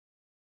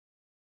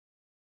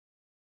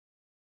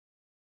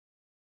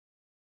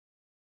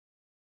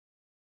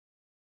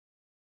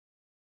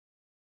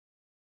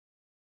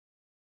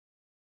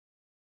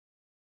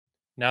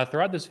Now,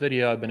 throughout this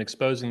video, I've been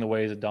exposing the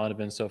ways that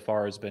Donovan so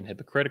far has been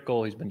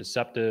hypocritical. He's been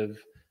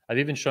deceptive. I've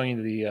even shown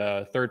you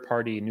the third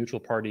party, neutral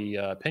party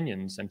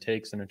opinions and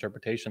takes and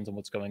interpretations on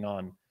what's going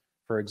on.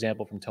 For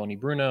example, from Tony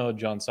Bruno,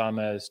 John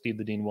Sames, Steve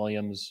the Dean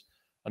Williams,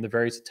 on the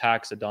various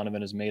attacks that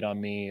Donovan has made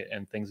on me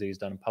and things that he's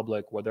done in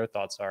public, what their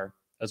thoughts are,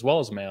 as well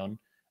as my own,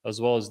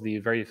 as well as the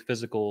very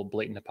physical,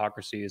 blatant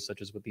hypocrisies,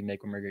 such as with the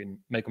Make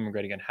Women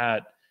Great Again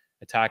hat,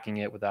 attacking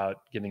it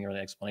without giving an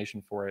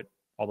explanation for it,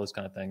 all those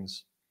kind of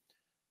things.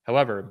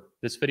 However,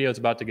 this video is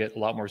about to get a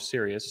lot more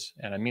serious,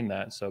 and I mean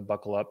that, so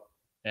buckle up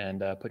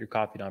and put your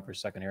coffee down for a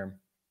second here.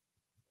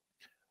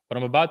 What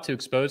I'm about to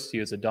expose to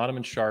you is a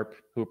Donovan Sharpe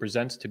who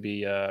presents to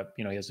be,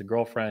 he has a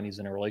girlfriend, he's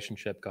in a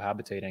relationship,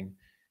 cohabitating.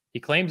 He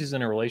claims he's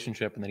in a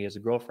relationship and that he has a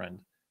girlfriend.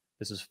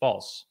 This is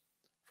false.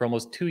 For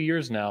almost 2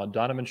 years now,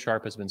 Donovan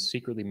Sharpe has been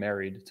secretly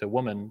married to a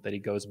woman that he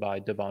goes by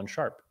Devon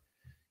Sharpe.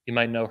 You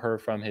might know her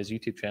from his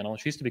YouTube channel.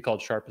 She used to be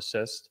called Sharpe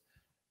Assist.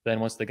 Then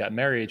once they got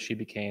married, she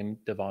became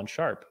Devon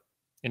Sharpe.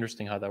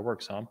 Interesting how that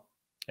works, huh?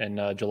 In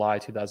July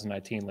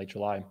 2019, late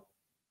July.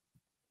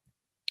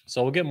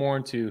 So we'll get more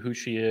into who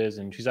she is,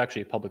 and she's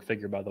actually a public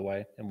figure, by the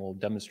way, and we'll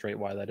demonstrate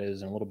why that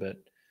is in a little bit.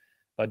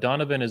 But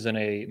Donovan is in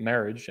a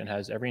marriage and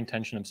has every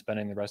intention of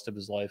spending the rest of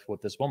his life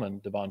with this woman,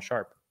 Devon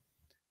Sharpe.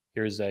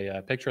 Here's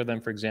a picture of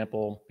them, for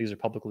example. These are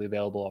publicly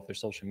available off their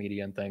social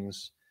media and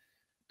things.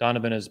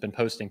 Donovan has been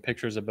posting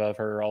pictures above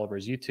her all over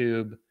his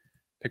YouTube,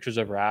 pictures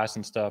of her ass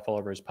and stuff all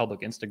over his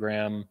public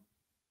Instagram,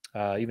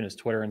 even his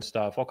Twitter and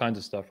stuff, all kinds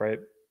of stuff, right?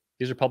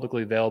 These are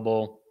publicly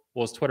available.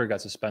 Well, his Twitter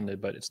got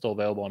suspended, but it's still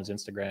available on his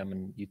Instagram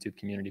and YouTube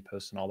community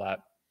posts and all that.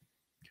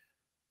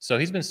 So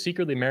he's been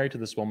secretly married to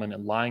this woman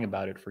and lying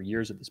about it for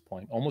years at this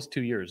point, almost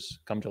 2 years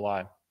come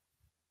July.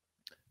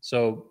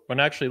 So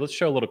let's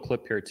show a little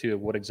clip here too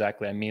of what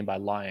exactly I mean by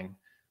lying.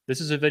 This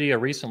is a video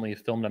recently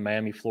filmed in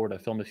Miami, Florida,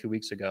 filmed a few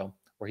weeks ago,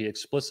 where he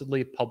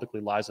explicitly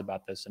publicly lies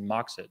about this and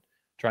mocks it,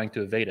 trying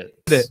to evade it.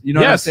 You know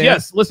yes,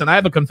 yes. Listen, I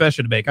have a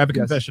confession to make.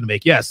 Confession to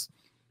make. Yes,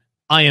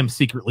 I am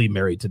secretly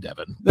married to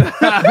Devon. There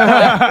you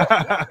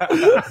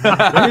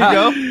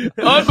go.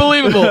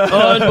 Unbelievable.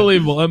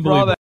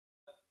 Unbelievable.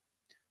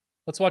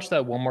 Let's watch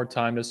that one more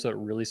time just so it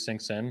really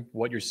sinks in.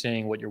 What you're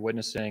seeing, what you're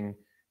witnessing,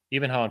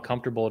 even how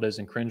uncomfortable it is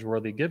and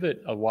cringeworthy. Give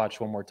it a watch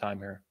one more time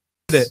here.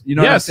 You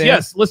know yes,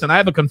 yes. Listen, I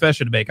have a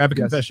confession to make.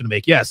 Confession to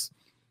make. Yes,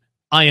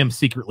 I am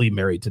secretly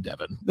married to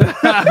Devon. There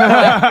you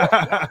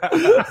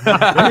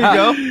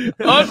go.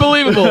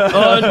 Unbelievable.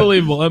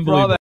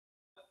 Unbelievable.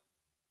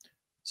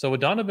 So what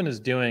Donovan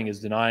is doing is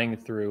denying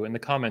through, in the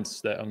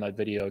comments that on that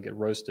video get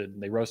roasted,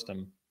 they roast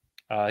him.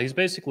 He's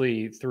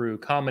basically, through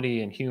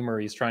comedy and humor,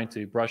 he's trying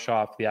to brush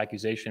off the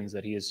accusations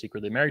that he is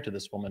secretly married to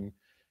this woman,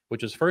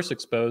 which was first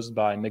exposed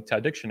by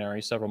MGTOW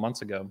Dictionary several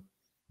months ago.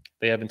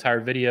 They have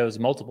entire videos,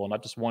 multiple,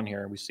 not just one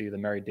here. We see the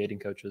married dating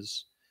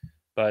coaches,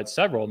 but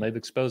several, and they've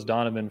exposed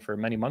Donovan for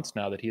many months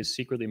now that he is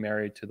secretly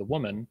married to the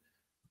woman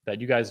that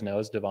you guys know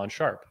as Devon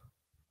Sharpe.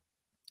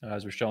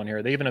 As we're showing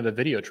here, they even have a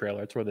video trailer.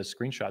 That's where the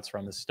screenshot's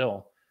from, is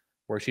still,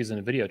 where she's in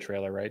a video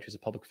trailer, right? She's a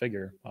public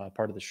figure,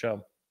 part of the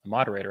show, a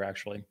moderator,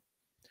 actually.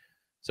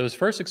 So it was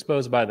first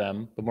exposed by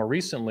them, but more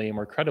recently,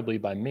 more credibly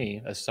by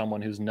me, as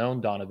someone who's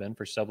known Donovan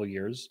for several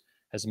years,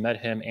 has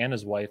met him and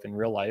his wife in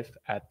real life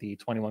at the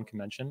 21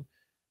 convention,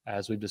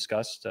 as we've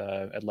discussed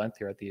at length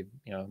here at the,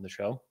 in the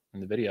show, in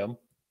the video.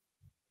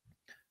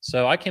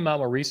 So I came out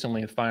more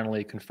recently and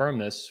finally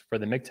confirmed this for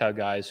the MGTOW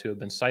guys who have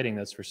been citing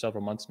this for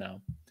several months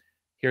now.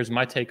 Here's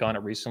my take on it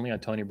recently on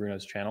Tony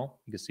Bruno's channel.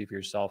 You can see for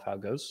yourself how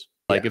it goes.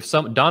 Like, if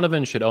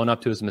Donovan should own up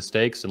to his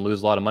mistakes and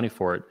lose a lot of money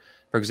for it.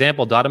 For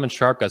example, Donovan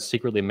Sharpe got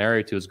secretly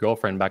married to his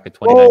girlfriend back in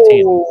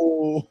 2019.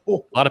 Oh.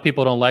 A lot of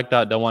people don't like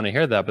that, don't want to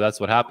hear that, but that's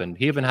what happened.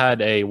 He even had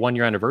a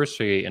 1-year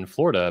anniversary in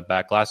Florida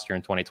back last year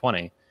in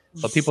 2020.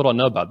 But people don't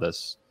know about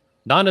this.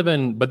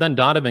 But then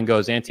Donovan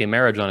goes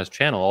anti-marriage on his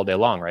channel all day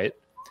long, right?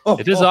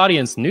 If his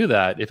audience knew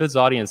that,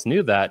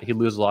 he'd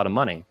lose a lot of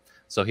money.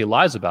 So he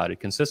lies about it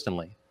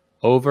consistently,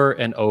 over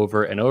and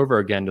over and over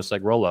again, just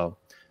like Rollo.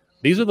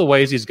 These are the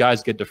ways these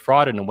guys get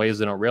defrauded in ways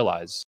they don't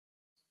realize.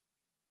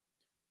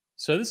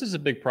 So this is a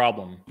big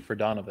problem for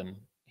Donovan.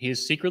 He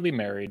is secretly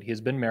married. He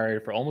has been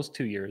married for almost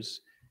 2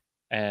 years.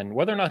 And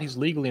whether or not he's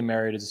legally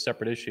married is a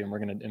separate issue, and we're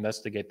going to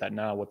investigate that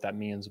now, what that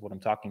means, what I'm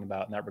talking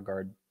about in that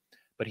regard.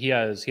 But he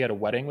had a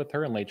wedding with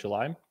her in late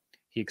July.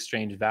 He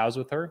exchanged vows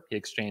with her. He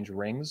exchanged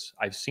rings.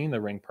 I've seen the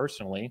ring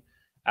personally,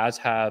 as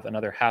have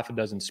another half a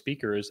dozen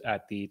speakers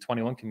at the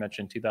 21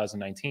 convention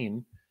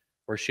 2019,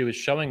 where she was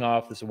showing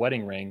off this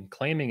wedding ring,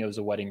 claiming it was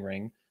a wedding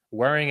ring,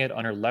 wearing it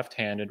on her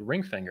left-handed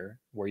ring finger,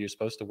 where you're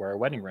supposed to wear a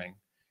wedding ring.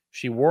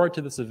 She wore it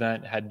to this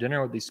event, had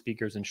dinner with these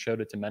speakers, and showed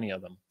it to many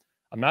of them.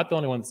 I'm not the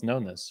only one that's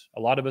known this.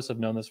 A lot of us have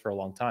known this for a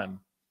long time.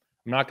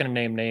 I'm not going to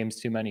name names,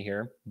 too many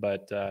here,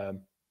 but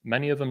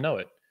many of them know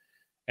it.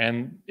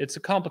 And it's a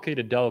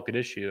complicated, delicate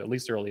issue, at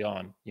least early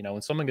on.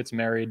 When someone gets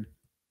married,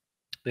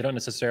 they don't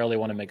necessarily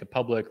want to make it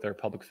public. They're a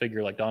public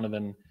figure like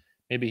Donovan.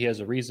 Maybe he has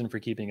a reason for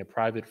keeping it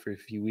private for a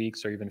few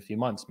weeks or even a few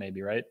months,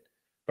 maybe, right?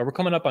 But we're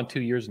coming up on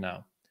 2 years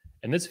now.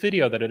 In this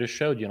video that I just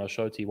showed you, and I'll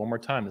show it to you one more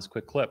time, this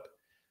quick clip,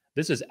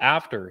 This is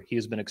after he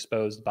has been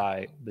exposed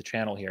by the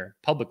channel here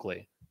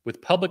publicly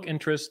with public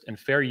interest and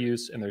fair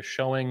use. And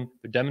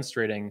they're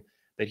demonstrating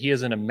that he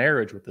is in a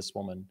marriage with this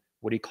woman,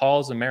 what he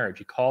calls a marriage.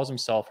 He calls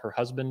himself her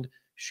husband,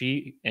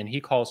 and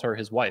he calls her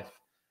his wife.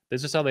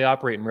 This is how they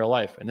operate in real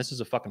life. And this is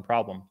a fucking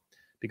problem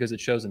because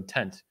it shows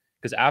intent.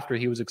 Because after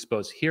he was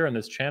exposed here on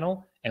this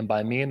channel and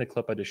by me in the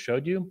clip I just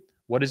showed you,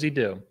 what does he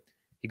do?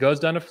 He goes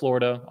down to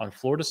Florida, on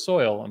Florida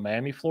soil, in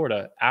Miami,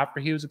 Florida, after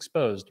he was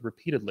exposed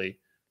repeatedly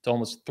to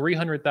almost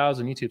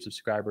 300,000 YouTube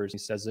subscribers. He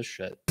says this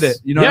shit.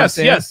 You know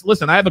yes.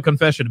 Listen, I have a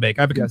confession to make.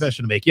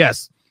 Confession to make.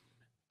 Yes,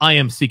 I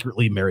am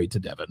secretly married to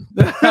Devon.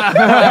 There you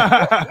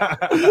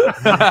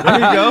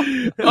go.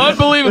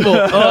 Unbelievable.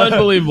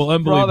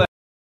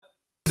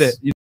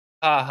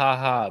 Ha ha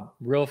ha.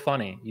 Real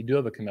funny. You do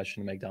have a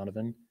confession to make,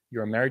 Donovan.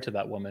 You're married to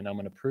that woman. I'm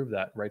going to prove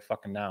that right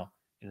fucking now.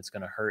 And it's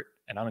going to hurt.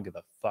 And I don't give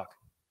a fuck.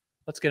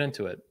 Let's get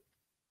into it.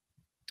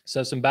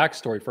 So some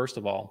backstory, first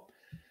of all.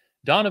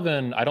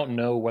 Donovan, I don't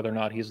know whether or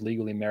not he's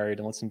legally married,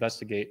 and let's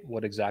investigate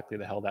what exactly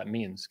the hell that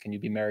means. Can you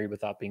be married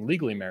without being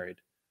legally married?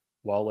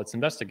 Well, let's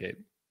investigate.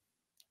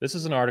 This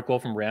is an article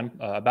from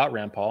about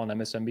Rand Paul on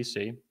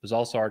MSNBC. There's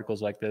also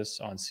articles like this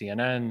on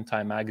CNN,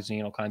 Time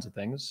Magazine, all kinds of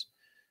things.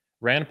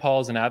 Rand Paul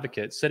is an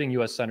advocate, sitting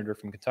U.S. Senator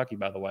from Kentucky,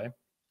 by the way.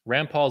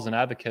 Rand Paul is an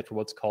advocate for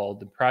what's called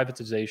the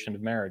privatization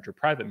of marriage or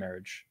private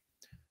marriage.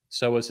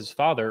 So is his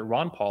father,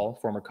 Ron Paul,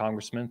 former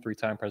congressman,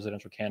 3-time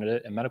presidential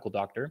candidate, and medical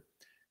doctor.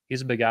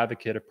 He's a big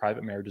advocate of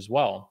private marriage as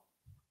well.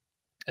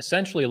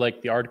 Essentially,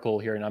 like the article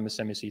here in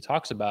MSNBC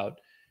talks about,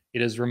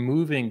 it is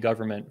removing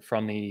government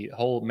from the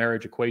whole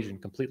marriage equation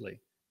completely,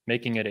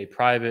 making it a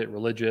private,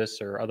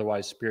 religious, or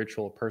otherwise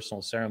spiritual,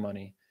 personal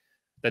ceremony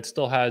that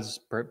still has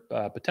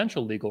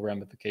potential legal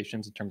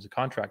ramifications in terms of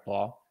contract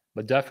law,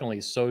 but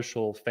definitely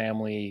social,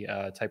 family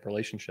type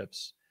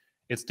relationships.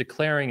 It's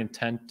declaring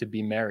intent to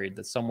be married,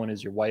 that someone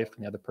is your wife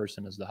and the other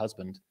person is the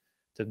husband,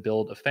 to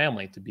build a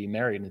family, to be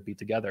married and to be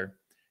together,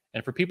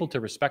 and for people to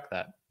respect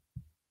that.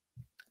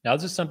 Now,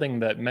 this is something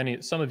that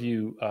some of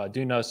you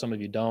do know, some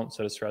of you don't,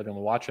 so just for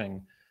everyone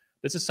watching,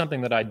 this is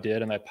something that I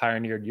did and I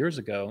pioneered years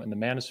ago in the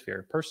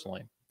manosphere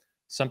personally,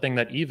 something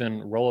that even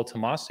Rollo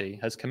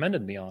Tomasi has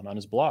commended me on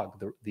his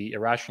blog, The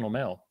Irrational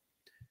Male.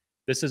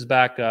 This is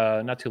back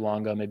not too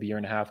long ago, maybe a year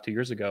and a half, 2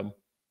 years ago,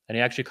 and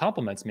he actually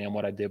compliments me on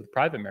what I did with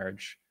private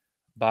marriage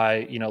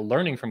by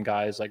learning from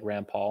guys like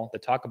Rand Paul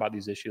that talk about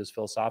these issues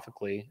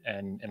philosophically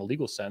and in a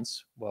legal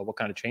sense. Well, what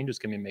kind of changes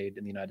can be made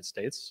in the United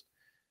States?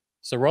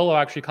 So Rollo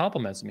actually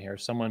compliments me here,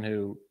 someone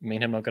who me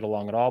and him don't get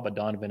along at all, but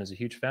Donovan is a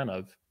huge fan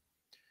of.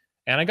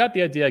 And I got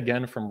the idea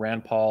again from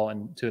Rand Paul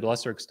and to a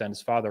lesser extent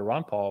his father,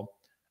 Ron Paul,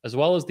 as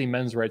well as the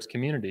men's rights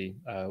community,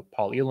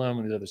 Paul Elam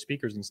and the other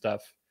speakers and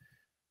stuff,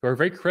 who are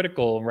very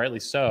critical, and rightly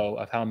so,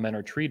 of how men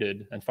are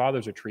treated and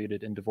fathers are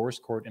treated in divorce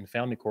court and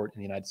family court in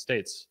the United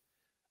States.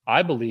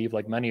 I believe,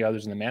 like many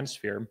others in the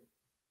manosphere,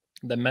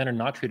 that men are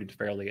not treated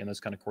fairly in those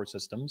kind of court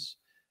systems,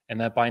 and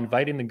that by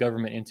inviting the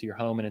government into your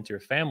home and into your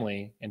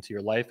family, into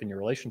your life and your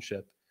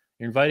relationship,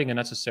 you're inviting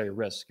unnecessary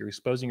risk. You're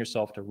exposing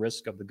yourself to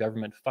risk of the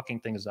government fucking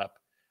things up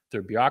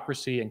through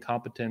bureaucracy,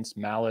 incompetence,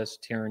 malice,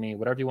 tyranny,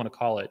 whatever you want to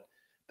call it.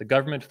 The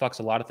government fucks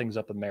a lot of things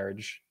up in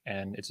marriage,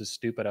 and it's just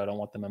stupid. I don't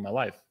want them in my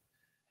life.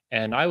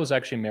 And I was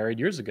actually married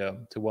years ago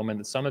to a woman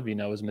that some of you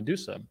know as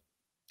Medusa.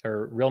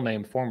 Her real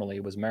name formerly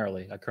was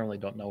Marilee. I currently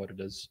don't know what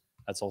it is.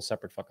 That's a whole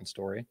separate fucking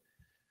story.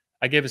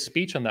 I gave a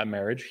speech on that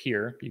marriage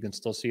here. You can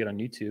still see it on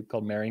YouTube,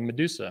 called Marrying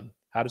Medusa,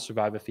 How to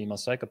Survive a Female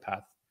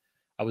Psychopath.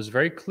 I was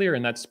very clear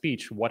in that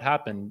speech what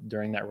happened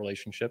during that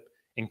relationship,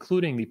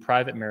 including the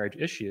private marriage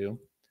issue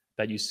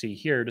that you see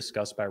here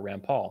discussed by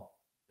Rand Paul.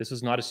 This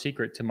is not a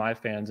secret to my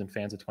fans and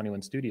fans of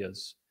 21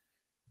 Studios.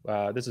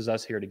 This is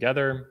us here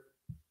together.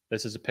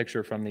 This is a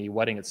picture from the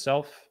wedding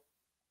itself.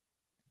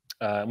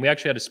 We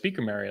actually had a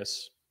speaker marry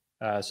us.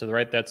 So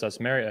that's us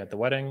married at the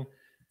wedding.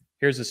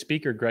 Here's the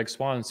speaker, Greg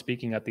Swan,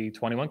 speaking at the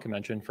 21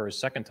 convention for his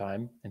second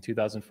time in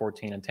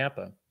 2014 in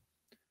Tampa.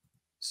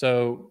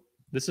 So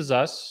this is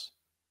us.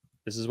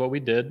 This is what we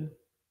did.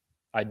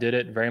 I did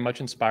it very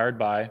much inspired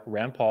by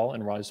Rand Paul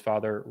and his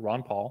father,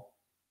 Ron Paul,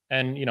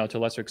 and to a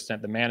lesser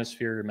extent, the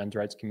manosphere, men's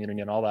rights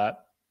community, and all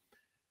that.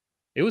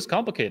 It was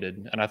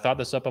complicated, and I thought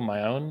this up on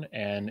my own,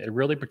 and it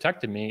really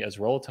protected me, as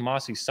Rollo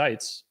Tomasi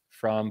cites,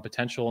 from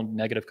potential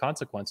negative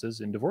consequences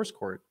in divorce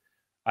court.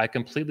 I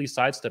completely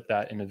sidestepped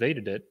that and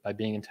evaded it by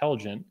being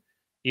intelligent,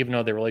 even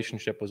though the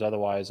relationship was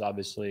otherwise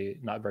obviously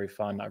not very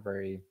fun, not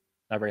very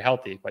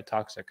healthy, quite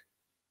toxic.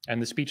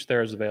 And the speech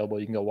there is available.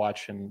 You can go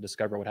watch and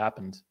discover what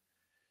happened.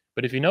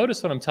 But if you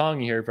notice what I'm telling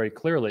you here very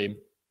clearly,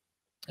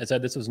 is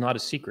that this was not a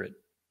secret.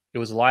 It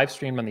was live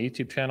streamed on the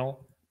YouTube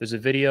channel. There's a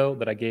video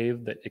that I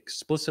gave that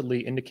explicitly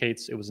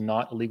indicates it was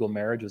not a legal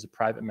marriage, it was a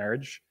private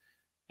marriage.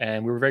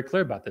 And we were very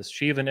clear about this.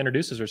 She even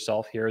introduces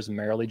herself here as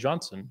Marilee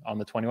Johnson on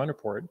the 21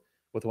 Report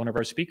with one of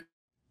our speakers.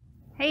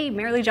 Hey,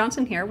 Marilee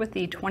Johnson here with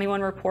the 21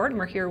 Report, and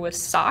we're here with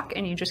Sock,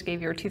 and you just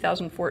gave your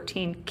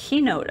 2014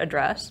 keynote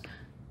address.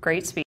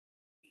 Great speech.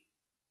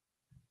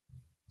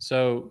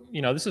 So,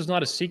 this is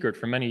not a secret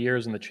for many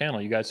years on the channel.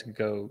 You guys could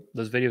go,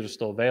 those videos are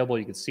still available.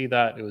 You could see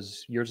that. It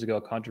was years ago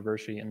a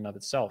controversy in and of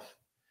itself.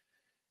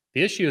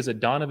 The issue is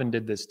that Donovan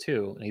did this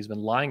too, and he's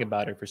been lying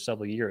about it for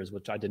several years,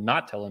 which I did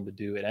not tell him to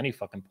do at any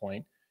fucking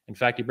point. In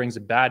fact, he brings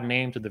a bad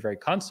name to the very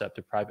concept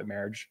of private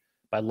marriage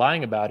by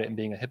lying about it and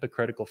being a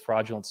hypocritical,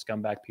 fraudulent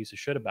scumbag piece of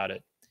shit about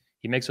it.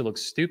 He makes it look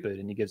stupid,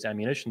 and he gives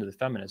ammunition to the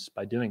feminists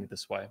by doing it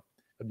this way,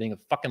 by being a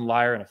fucking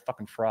liar and a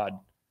fucking fraud.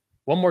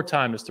 One more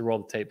time just to roll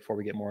the tape before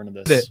we get more into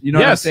this.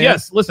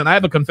 Yes. Listen, I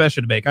have a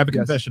confession to make.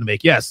 Confession to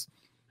make. Yes.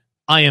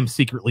 I am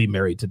secretly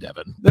married to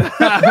Devon. There you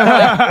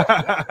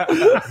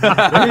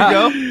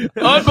go.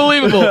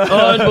 Unbelievable.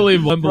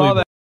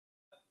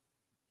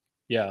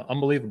 Yeah,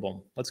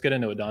 unbelievable. Let's get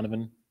into it,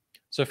 Donovan.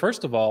 So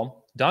first of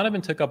all, Donovan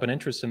took up an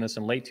interest in this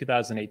in late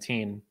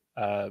 2018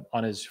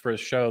 on his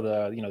first show,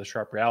 the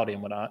Sharpe Reality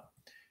and whatnot.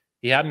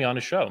 He had me on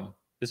his show.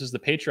 This is the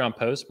Patreon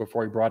post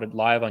before he brought it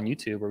live on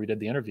YouTube where we did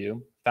the interview.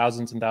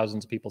 Thousands and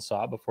thousands of people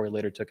saw it before he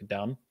later took it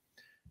down.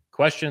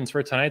 Questions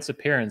for tonight's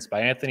appearance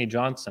by Anthony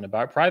Johnson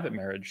about private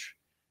marriage.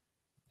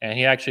 And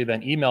he actually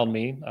then emailed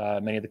me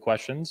many of the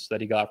questions that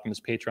he got from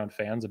his Patreon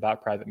fans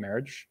about private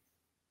marriage.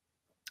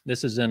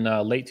 This is in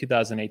late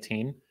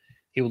 2018.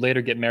 He would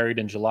later get married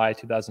in July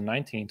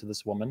 2019 to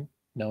this woman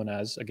known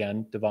as,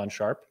 again, Devon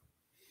Sharpe.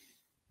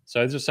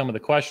 So these are some of the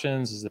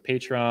questions. This is the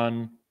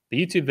Patreon.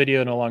 The YouTube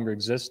video no longer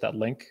exists, that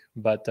link,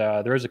 but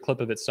there is a clip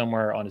of it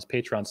somewhere on his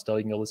Patreon still.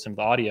 You can go listen to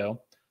the audio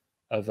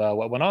of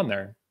what went on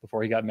there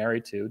before he got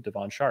married to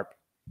Devon Sharpe.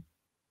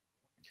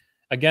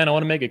 Again, I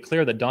want to make it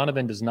clear that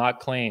Donovan does not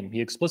claim,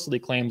 he explicitly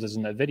claims as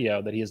in that video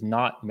that he is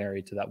not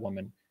married to that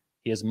woman.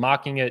 He is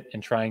mocking it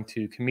and trying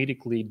to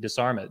comedically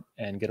disarm it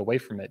and get away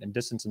from it and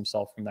distance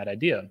himself from that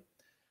idea.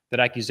 That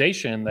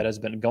accusation that has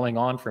been going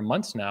on for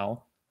months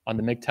now on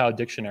the MGTOW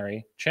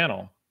Dictionary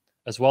channel,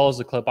 as well as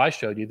the clip I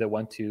showed you that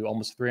went to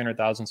almost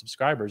 300,000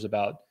 subscribers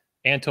about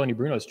Tony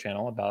Bruno's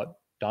channel about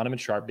Donovan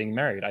Sharpe being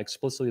married. I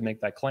explicitly make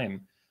that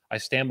claim. I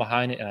stand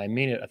behind it and I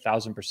mean it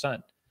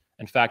 1,000%.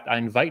 In fact, I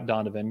invite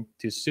Donovan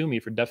to sue me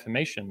for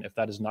defamation if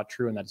that is not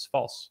true and that is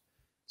false.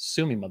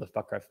 Sue me,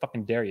 motherfucker. I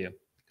fucking dare you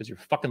because you're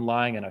fucking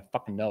lying and I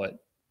fucking know it.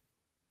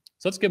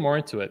 So let's get more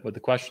into it with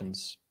the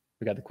questions.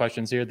 We got the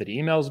questions here that he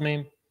emails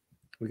me.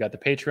 We got the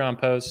Patreon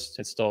post.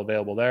 It's still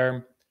available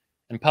there.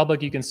 In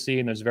public, you can see,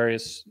 and there's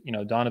various,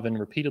 Donovan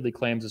repeatedly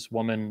claims this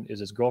woman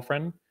is his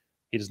girlfriend.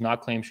 He does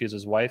not claim she is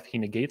his wife. He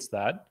negates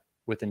that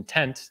with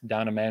intent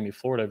down in Miami,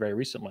 Florida very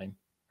recently.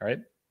 All right.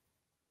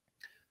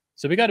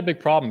 So we got a big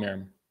problem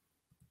here.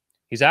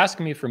 He's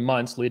asking me for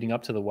months leading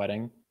up to the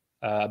wedding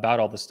about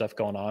all this stuff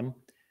going on.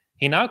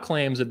 He now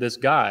claims that this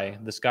guy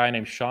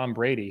named Sean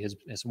Brady,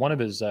 is one of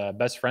his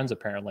best friends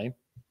apparently,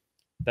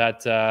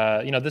 that,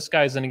 this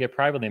guy's going to get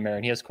privately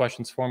married. He has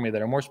questions for me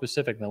that are more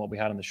specific than what we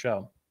had on the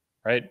show,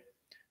 right?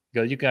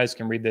 You guys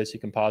can read this.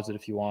 You can pause it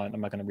if you want.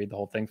 I'm not going to read the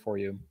whole thing for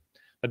you.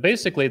 But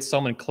basically, it's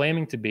someone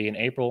claiming to be in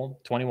April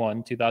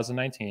 21,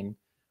 2019,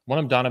 one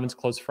of Donovan's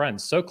close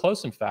friends. So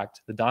close, in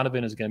fact, that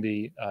Donovan is going to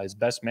be his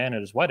best man at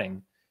his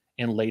wedding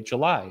in late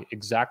July,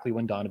 exactly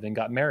when Donovan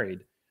got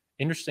married.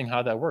 Interesting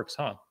how that works,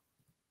 huh?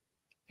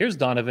 Here's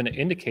Donovan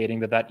indicating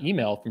that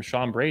email from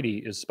Sean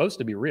Brady is supposed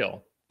to be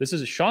real.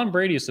 Sean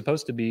Brady is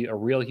supposed to be a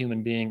real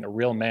human being, a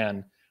real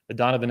man that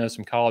Donovan knows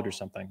from college or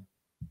something.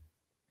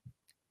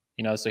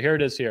 So here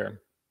it is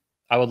here.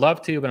 I would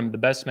love to, but I'm the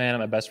best man at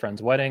my best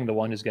friend's wedding, the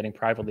one who's getting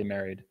privately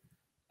married.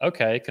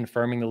 Okay,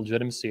 confirming the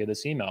legitimacy of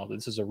this email.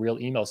 This is a real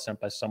email sent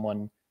by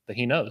someone that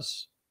he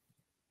knows.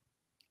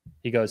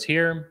 He goes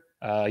here.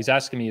 He's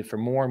asking me for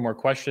more and more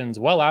questions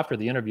well after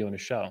the interview in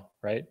his show,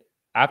 right?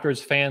 After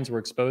his fans were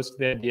exposed to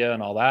the idea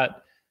and all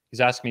that,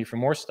 he's asking me for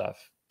more stuff.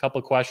 A couple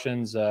of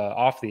questions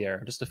off the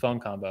air, just a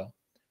phone combo.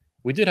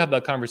 We did have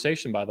that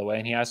conversation, by the way,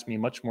 and he asked me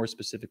much more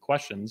specific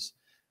questions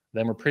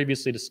than were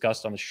previously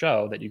discussed on the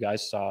show that you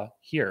guys saw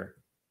here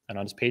and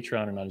on his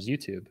Patreon and on his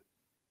YouTube.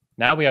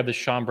 Now we have this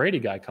Sean Brady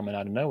guy coming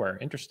out of nowhere.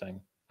 Interesting.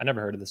 I never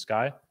heard of this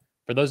guy.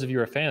 For those of you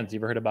who are fans, you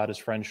ever heard about his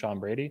friend Sean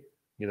Brady?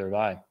 Neither have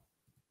I.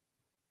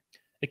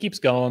 It keeps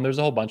going. There's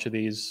a whole bunch of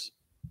these.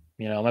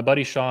 My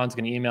buddy Sean's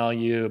going to email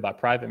you about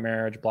private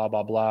marriage, blah,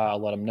 blah, blah. I'll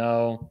let him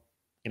know.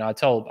 I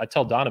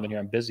tell Donovan here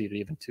I'm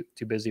busy,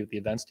 too busy with the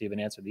events to even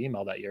answer the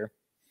email that year.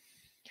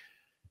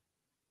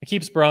 It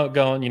keeps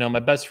going, my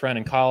best friend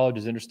in college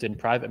is interested in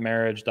private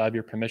marriage. Do I have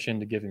your permission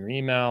to give him your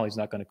email? He's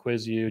not going to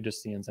quiz you,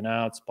 just the ins and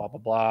outs, blah, blah,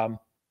 blah.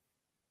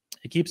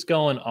 It keeps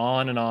going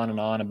on and on and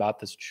on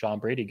about this Sean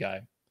Brady guy.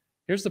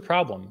 Here's the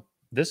problem.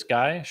 This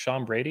guy,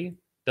 Sean Brady,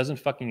 doesn't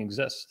fucking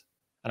exist.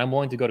 And I'm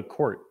willing to go to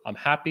court. I'm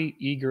happy,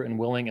 eager, and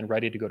willing and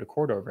ready to go to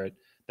court over it.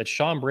 That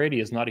Sean Brady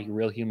is not a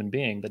real human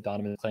being that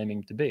Donovan is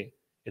claiming to be.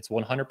 It's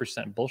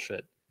 100%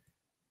 bullshit.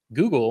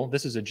 Google,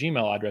 this is a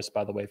Gmail address,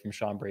 by the way, from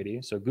Sean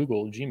Brady. So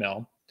Google,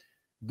 Gmail.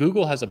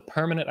 Google has a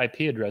permanent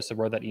IP address of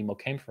where that email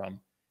came from.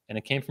 And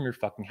it came from your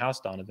fucking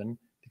house, Donovan,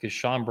 because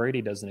Sean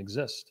Brady doesn't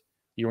exist.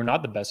 You are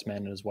not the best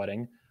man at his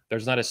wedding.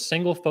 There's not a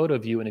single photo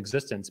of you in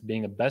existence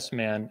being a best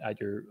man at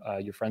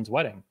your friend's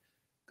wedding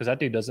because that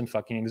dude doesn't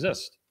fucking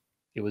exist.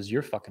 It was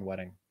your fucking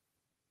wedding.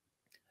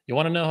 You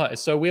want to know how?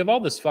 So we have all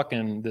this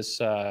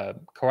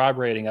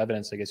corroborating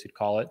evidence, I guess you'd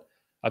call it,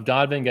 of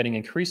Donovan getting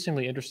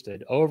increasingly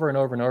interested over and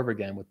over and over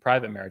again with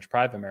private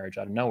marriage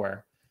out of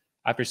nowhere,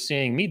 after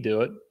seeing me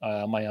do it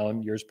on my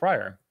own years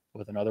prior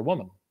with another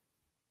woman.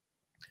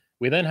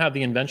 We then have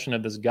the invention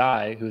of this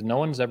guy who no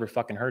one's ever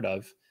fucking heard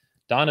of.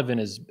 Donovan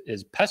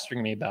is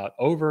pestering me about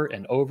over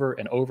and over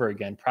and over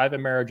again, private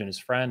marriage and his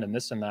friend and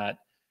this and that,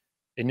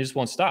 and he just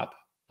won't stop.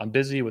 I'm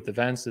busy with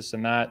events, this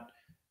and that.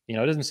 You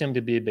know, it doesn't seem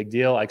to be a big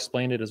deal. I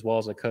explained it as well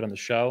as I could on the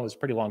show. It was a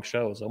pretty long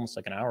show. It was almost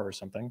like an hour or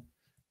something,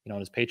 you know,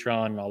 on his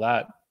Patreon and all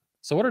that.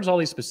 So what are all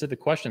these specific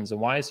questions,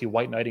 and why is he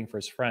white knighting for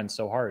his friend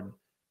so hard?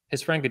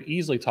 His friend could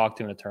easily talk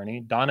to an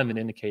attorney. Donovan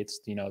indicates,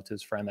 you know, to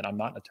his friend that I'm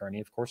not an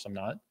attorney. Of course I'm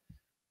not.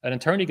 An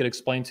attorney could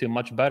explain to him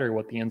much better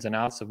what the ins and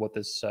outs of what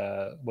this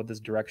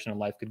direction in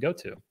life could go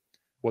to,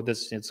 what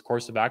its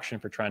course of action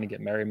for trying to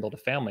get married and build a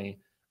family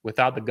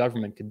without the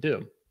government could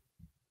do.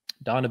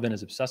 Donovan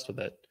is obsessed with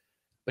it.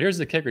 But here's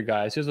the kicker,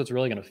 guys. Here's what's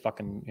really going to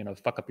fucking, you know,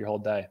 fuck up your whole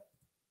day.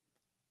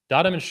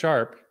 Donovan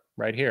Sharpe,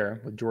 right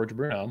here with George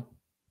Bruno.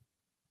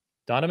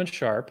 Donovan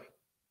Sharpe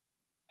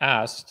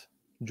asked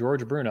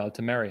George Bruno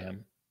to marry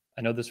him.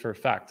 I know this for a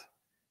fact.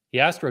 He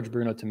asked George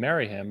Bruno to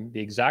marry him the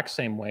exact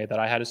same way that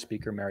I had a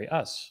speaker marry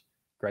us,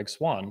 Greg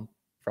Swan,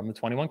 from the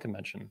 21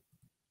 convention,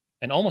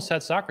 and almost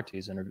had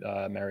Socrates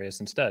marry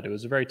us instead. It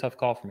was a very tough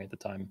call for me at the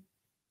time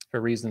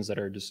for reasons that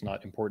are just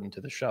not important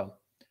to the show.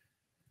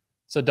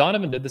 So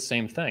Donovan did the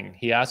same thing.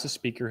 He asked a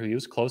speaker who he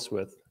was close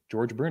with,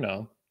 George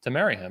Bruno, to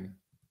marry him.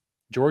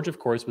 George, of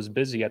course, was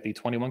busy at the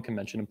 21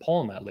 convention in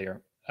Poland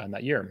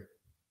that year,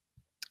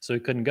 so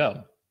he couldn't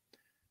go.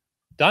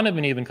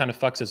 Donovan even kind of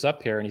fucks this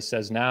up here, and he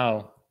says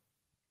now,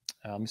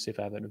 let me see if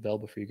I have it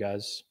available for you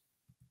guys.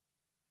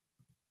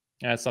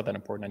 Yeah, it's not that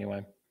important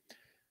anyway.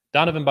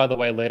 Donovan, by the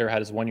way, later had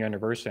his 1-year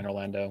anniversary in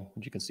Orlando,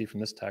 which you can see from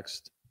this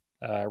text,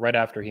 right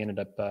after he ended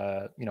up,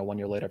 1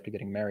 year later after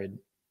getting married.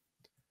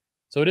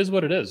 So it is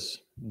what it is.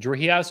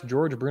 He asked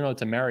George Bruno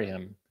to marry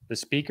him. The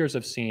speakers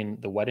have seen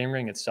the wedding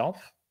ring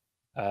itself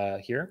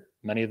here.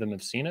 Many of them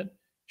have seen it.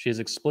 She has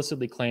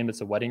explicitly claimed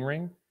it's a wedding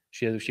ring.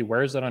 She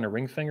wears it on her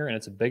ring finger, and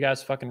it's a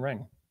big-ass fucking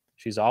ring.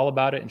 She's all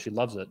about it, and she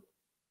loves it.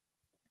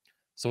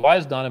 So why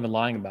is Donovan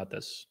lying about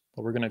this?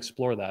 Well, we're going to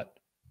explore that.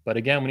 But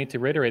again, we need to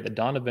reiterate that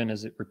Donovan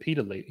is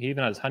repeatedly, he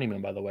even had his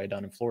honeymoon, by the way,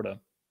 down in Florida,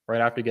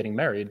 right after getting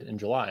married in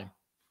July,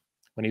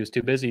 when he was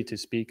too busy to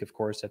speak, of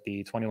course, at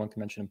the 21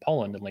 convention in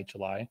Poland in late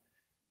July,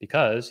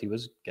 because he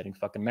was getting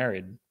fucking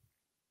married.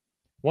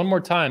 One more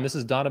time, this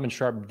is Donovan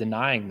Sharpe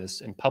denying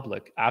this in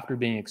public after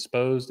being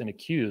exposed and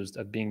accused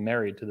of being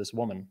married to this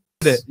woman.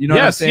 You know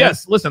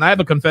yes. Listen, I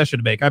have a confession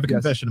to make.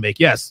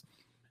 Yes,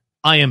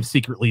 I am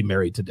secretly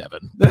married to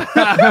Devon. There you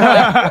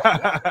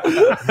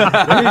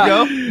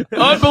go.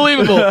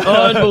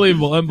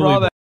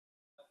 Unbelievable.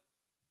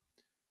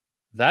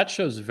 That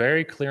shows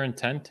very clear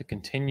intent to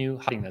continue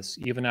hiding this,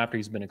 even after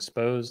he's been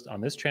exposed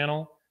on this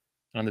channel.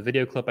 And on the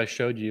video clip I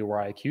showed you where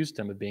I accused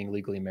him of being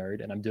legally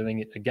married, and I'm doing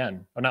it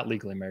again. Or not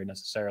legally married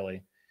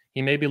necessarily.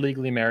 He may be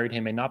legally married,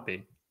 he may not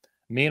be.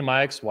 Me and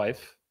my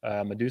ex-wife,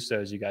 Medusa,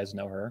 as you guys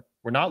know her,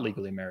 we're not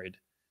legally married.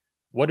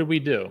 What did we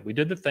do? We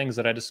did the things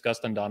that I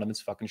discussed on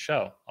Donovan's fucking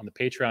show, on the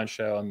Patreon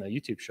show, on the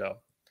YouTube show.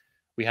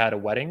 We had a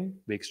wedding,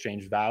 we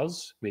exchanged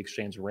vows, we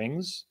exchanged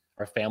rings,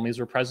 our families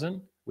were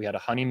present. We had a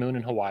honeymoon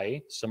in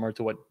Hawaii, similar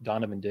to what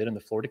Donovan did in the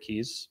Florida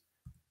Keys.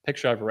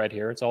 Picture of it right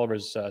here. It's all over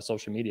his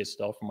social media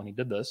still from when he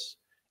did this.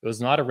 It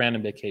was not a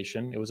random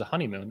vacation. It was a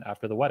honeymoon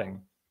after the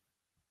wedding.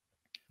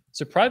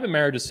 So private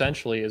marriage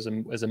essentially is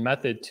a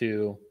method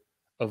to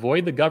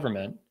avoid the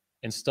government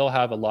and still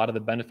have a lot of the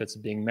benefits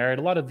of being married.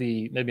 A lot of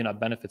the, maybe not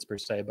benefits per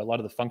se, but a lot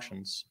of the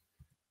functions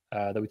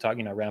that we talk,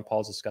 Rand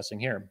Paul's discussing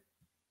here.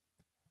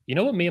 You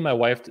know what me and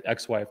my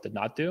ex-wife did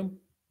not do?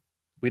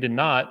 We did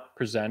not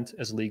present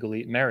as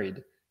legally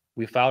married.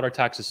 We filed our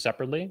taxes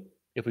separately.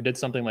 If we did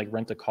something like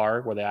rent a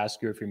car where they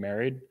ask you if you're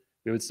married,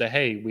 we would say,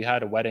 hey, we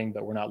had a wedding,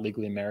 but we're not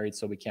legally married,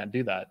 so we can't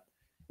do that.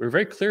 We were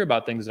very clear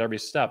about things at every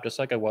step, just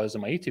like I was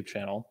on my YouTube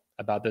channel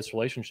about this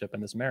relationship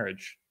and this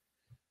marriage.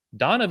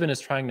 Donovan is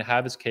trying to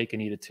have his cake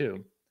and eat it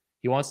too.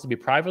 He wants to be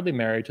privately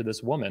married to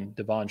this woman,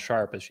 Devon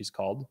Sharpe, as she's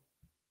called,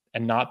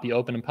 and not be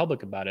open in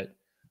public about it,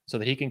 so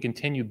that he can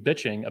continue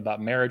bitching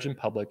about marriage in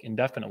public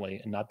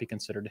indefinitely and not be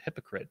considered a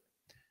hypocrite.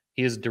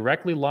 He is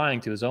directly lying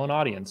to his own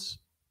audience,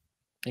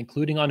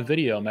 including on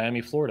video in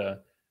Miami,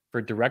 Florida,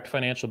 for direct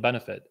financial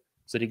benefit,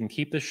 so that he can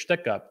keep this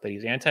shtick up that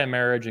he's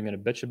anti-marriage and going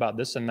to bitch about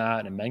this and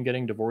that and men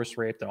getting divorced,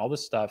 raped, and all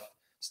this stuff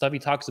he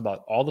talks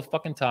about all the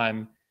fucking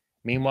time.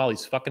 Meanwhile,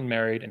 he's fucking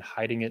married and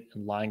hiding it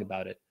and lying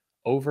about it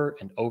over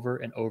and over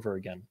and over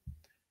again.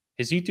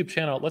 His YouTube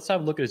channel, let's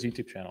have a look at his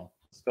YouTube channel.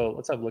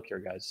 Let's have a look here,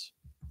 guys.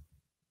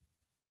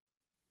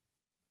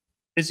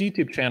 His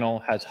YouTube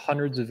channel has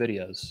hundreds of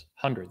videos,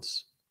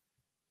 hundreds.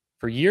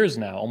 For years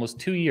now, almost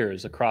 2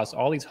 years, across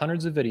all these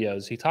hundreds of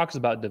videos, he talks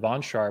about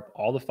Devon Sharpe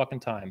all the fucking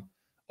time,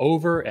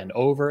 over and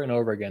over and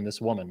over again,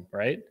 this woman,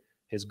 right?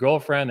 His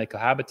girlfriend, they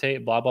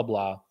cohabitate, blah, blah,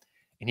 blah.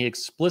 And he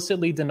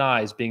explicitly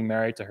denies being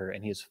married to her,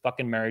 and he is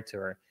fucking married to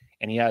her.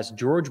 And he asked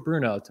George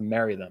Bruno to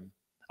marry them.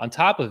 On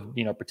top of,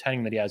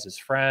 pretending that he has his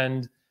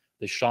friend,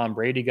 the Sean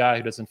Brady guy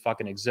who doesn't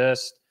fucking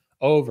exist,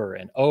 over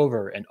and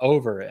over and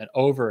over and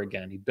over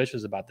again. He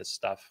bitches about this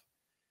stuff.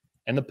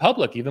 And the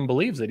public even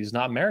believes that he's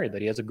not married,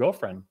 that he has a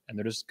girlfriend, and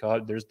they're just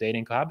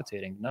dating,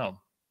 cohabitating. No.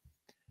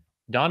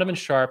 Donovan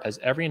Sharpe has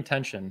every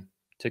intention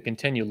to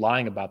continue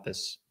lying about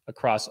this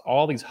across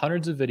all these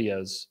hundreds of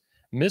videos,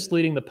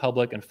 misleading the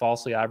public and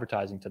falsely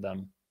advertising to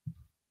them.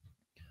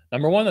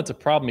 Number one, that's a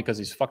problem because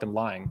he's fucking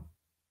lying.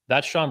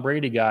 That Sean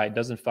Brady guy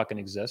doesn't fucking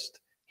exist.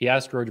 He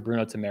asked George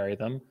Bruno to marry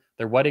them.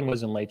 Their wedding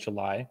was in late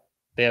July.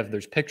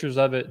 There's pictures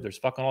of it. There's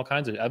fucking all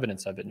kinds of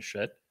evidence of it and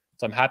shit.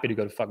 So I'm happy to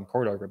go to fucking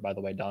court over it, by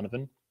the way,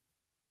 Donovan.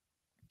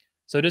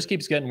 So it just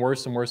keeps getting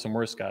worse and worse and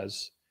worse,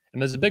 guys.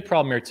 And there's a big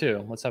problem here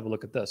too. Let's have a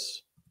look at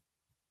this.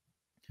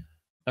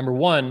 Number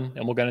one,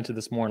 and we'll get into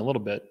this more in a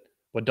little bit,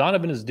 what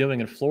Donovan is doing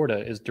in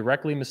Florida is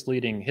directly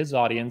misleading his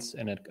audience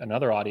and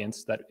another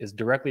audience that is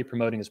directly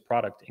promoting his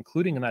product,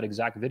 including in that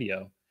exact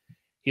video.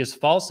 He is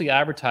falsely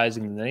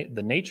advertising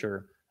the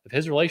nature of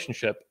his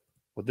relationship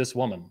with this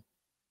woman.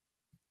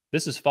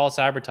 This is false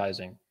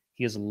advertising.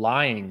 He is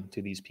lying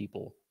to these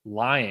people,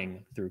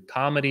 lying through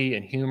comedy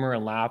and humor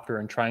and laughter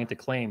and trying to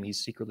claim he's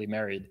secretly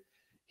married.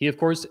 He, of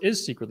course,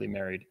 is secretly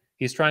married.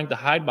 He's trying to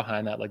hide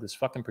behind that like this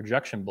fucking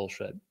projection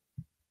bullshit.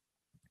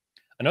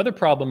 Another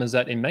problem is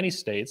that in many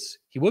states,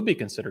 he would be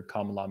considered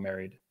common law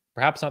married.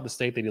 Perhaps not the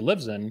state that he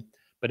lives in,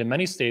 but in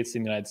many states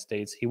in the United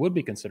States, he would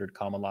be considered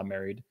common law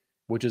married,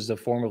 which is a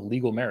form of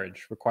legal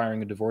marriage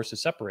requiring a divorce to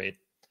separate.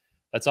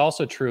 That's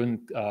also true in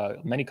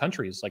many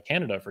countries, like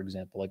Canada, for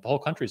example. Like the whole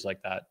country's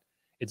like that.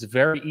 It's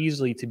very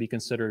easy to be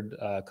considered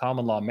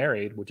common law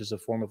married, which is a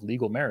form of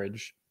legal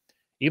marriage.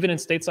 Even in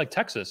states like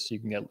Texas, you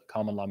can get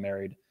common law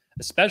married,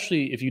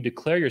 especially if you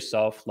declare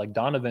yourself, like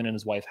Donovan and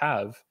his wife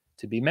have,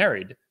 to be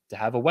married, to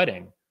have a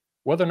wedding.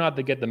 Whether or not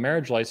they get the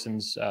marriage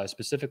license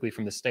specifically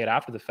from the state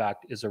after the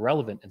fact is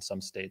irrelevant in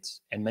some states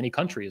and many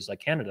countries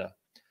like Canada.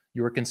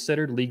 You are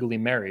considered legally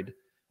married.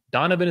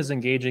 Donovan is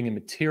engaging in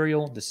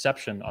material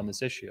deception on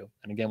this issue.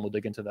 And again, we'll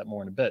dig into that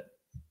more in a bit.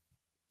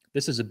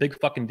 This is a big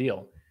fucking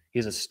deal.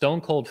 He's a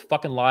stone cold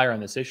fucking liar on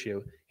this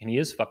issue, and he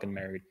is fucking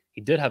married.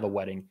 He did have a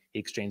wedding. He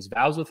exchanged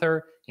vows with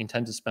her. He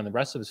intends to spend the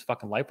rest of his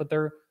fucking life with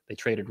her. They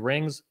traded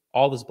rings,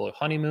 all this bullshit,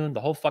 honeymoon,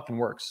 the whole fucking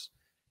works.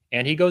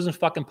 And he goes in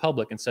fucking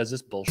public and says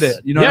this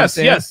bullshit. You know yes,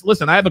 yes.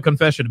 Listen, I have a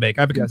confession to make.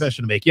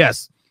 Confession to make.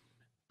 Yes,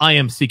 I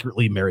am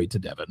secretly married to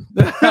Devon.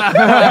 There you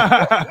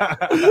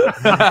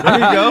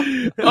go.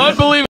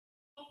 Unbelievable.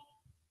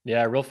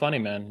 Yeah, real funny,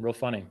 man. Real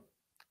funny.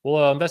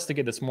 We'll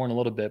investigate this more in a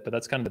little bit, but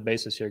that's kind of the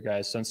basis here,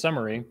 guys. So in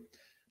summary,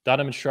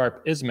 Donovan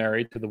Sharpe is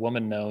married to the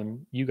woman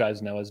known, you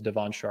guys know, as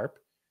Devon Sharpe.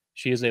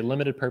 She is a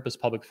limited purpose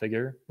public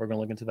figure. We're going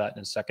to look into that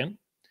in a second.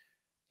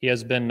 He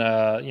has been,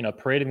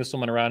 parading this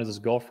woman around as his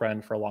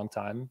girlfriend for a long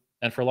time.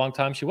 And for a long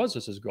time, she was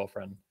just his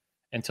girlfriend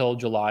until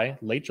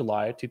late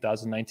July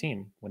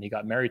 2019, when he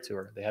got married to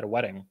her. They had a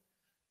wedding.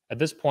 At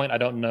this point, I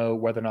don't know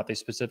whether or not they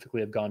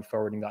specifically have gone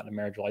forward and gotten a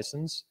marriage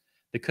license.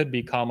 They could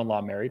be common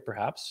law married,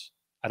 perhaps.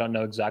 I don't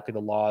know exactly the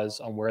laws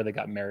on where they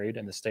got married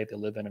and the state they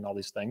live in and all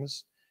these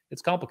things.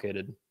 It's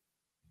complicated.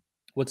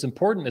 What's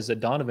important is that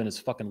Donovan is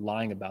fucking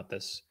lying about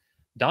this.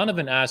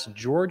 Donovan asked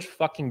George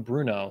fucking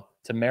Bruno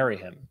to marry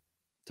him.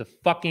 To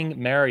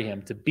fucking marry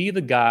him, to be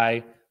the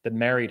guy that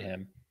married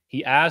him.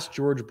 He asked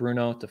George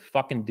Bruno to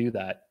fucking do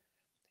that.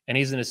 And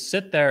he's going to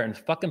sit there in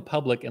fucking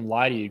public and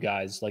lie to you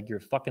guys like you're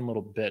a fucking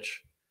little bitch.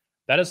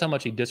 That is how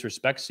much he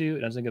disrespects you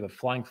and doesn't give a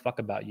flying fuck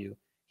about you.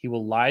 He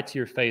will lie to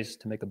your face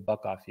to make a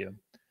buck off you.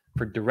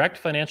 For direct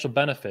financial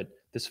benefit,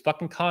 this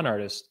fucking con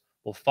artist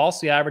will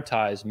falsely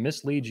advertise,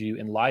 mislead you,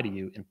 and lie to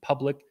you in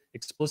public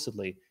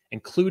explicitly,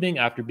 including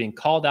after being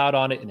called out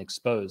on it and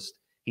exposed.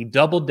 He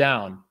doubled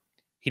down.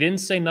 He didn't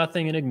say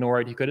nothing and ignore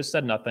it. He could have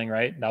said nothing,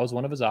 right? That was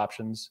one of his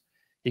options.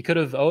 He could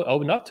have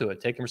owned up to it,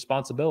 taken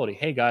responsibility.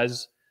 Hey,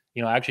 guys,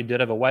 I actually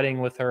did have a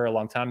wedding with her a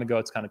long time ago.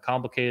 It's kind of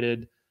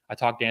complicated. I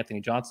talked to Anthony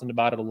Johnson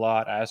about it a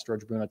lot. I asked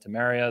George Bruno to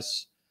marry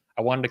us.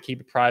 I wanted to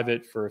keep it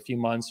private for a few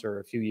months or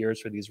a few years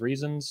for these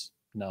reasons.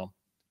 No,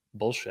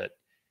 bullshit.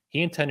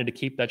 He intended to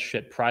keep that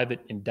shit private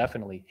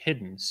indefinitely,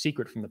 hidden,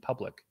 secret from the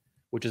public,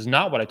 which is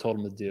not what I told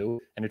him to do.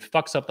 And it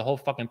fucks up the whole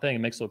fucking thing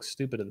and makes it look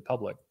stupid to the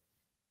public.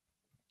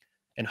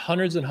 In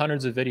hundreds and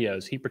hundreds of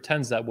videos, he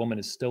pretends that woman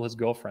is still his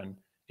girlfriend.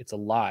 It's a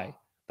lie.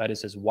 That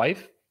is his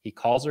wife. He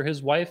calls her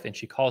his wife, and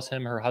she calls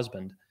him her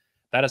husband.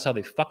 That is how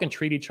they fucking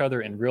treat each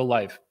other in real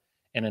life.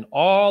 And in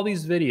all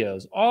these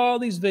videos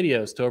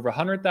to over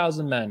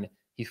 100,000 men,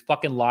 he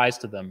fucking lies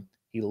to them.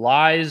 He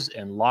lies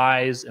and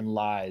lies and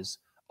lies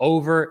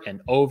over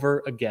and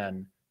over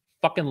again.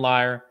 Fucking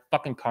liar,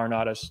 fucking con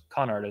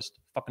artist,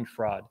 fucking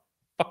fraud.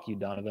 Fuck you,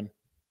 Donovan.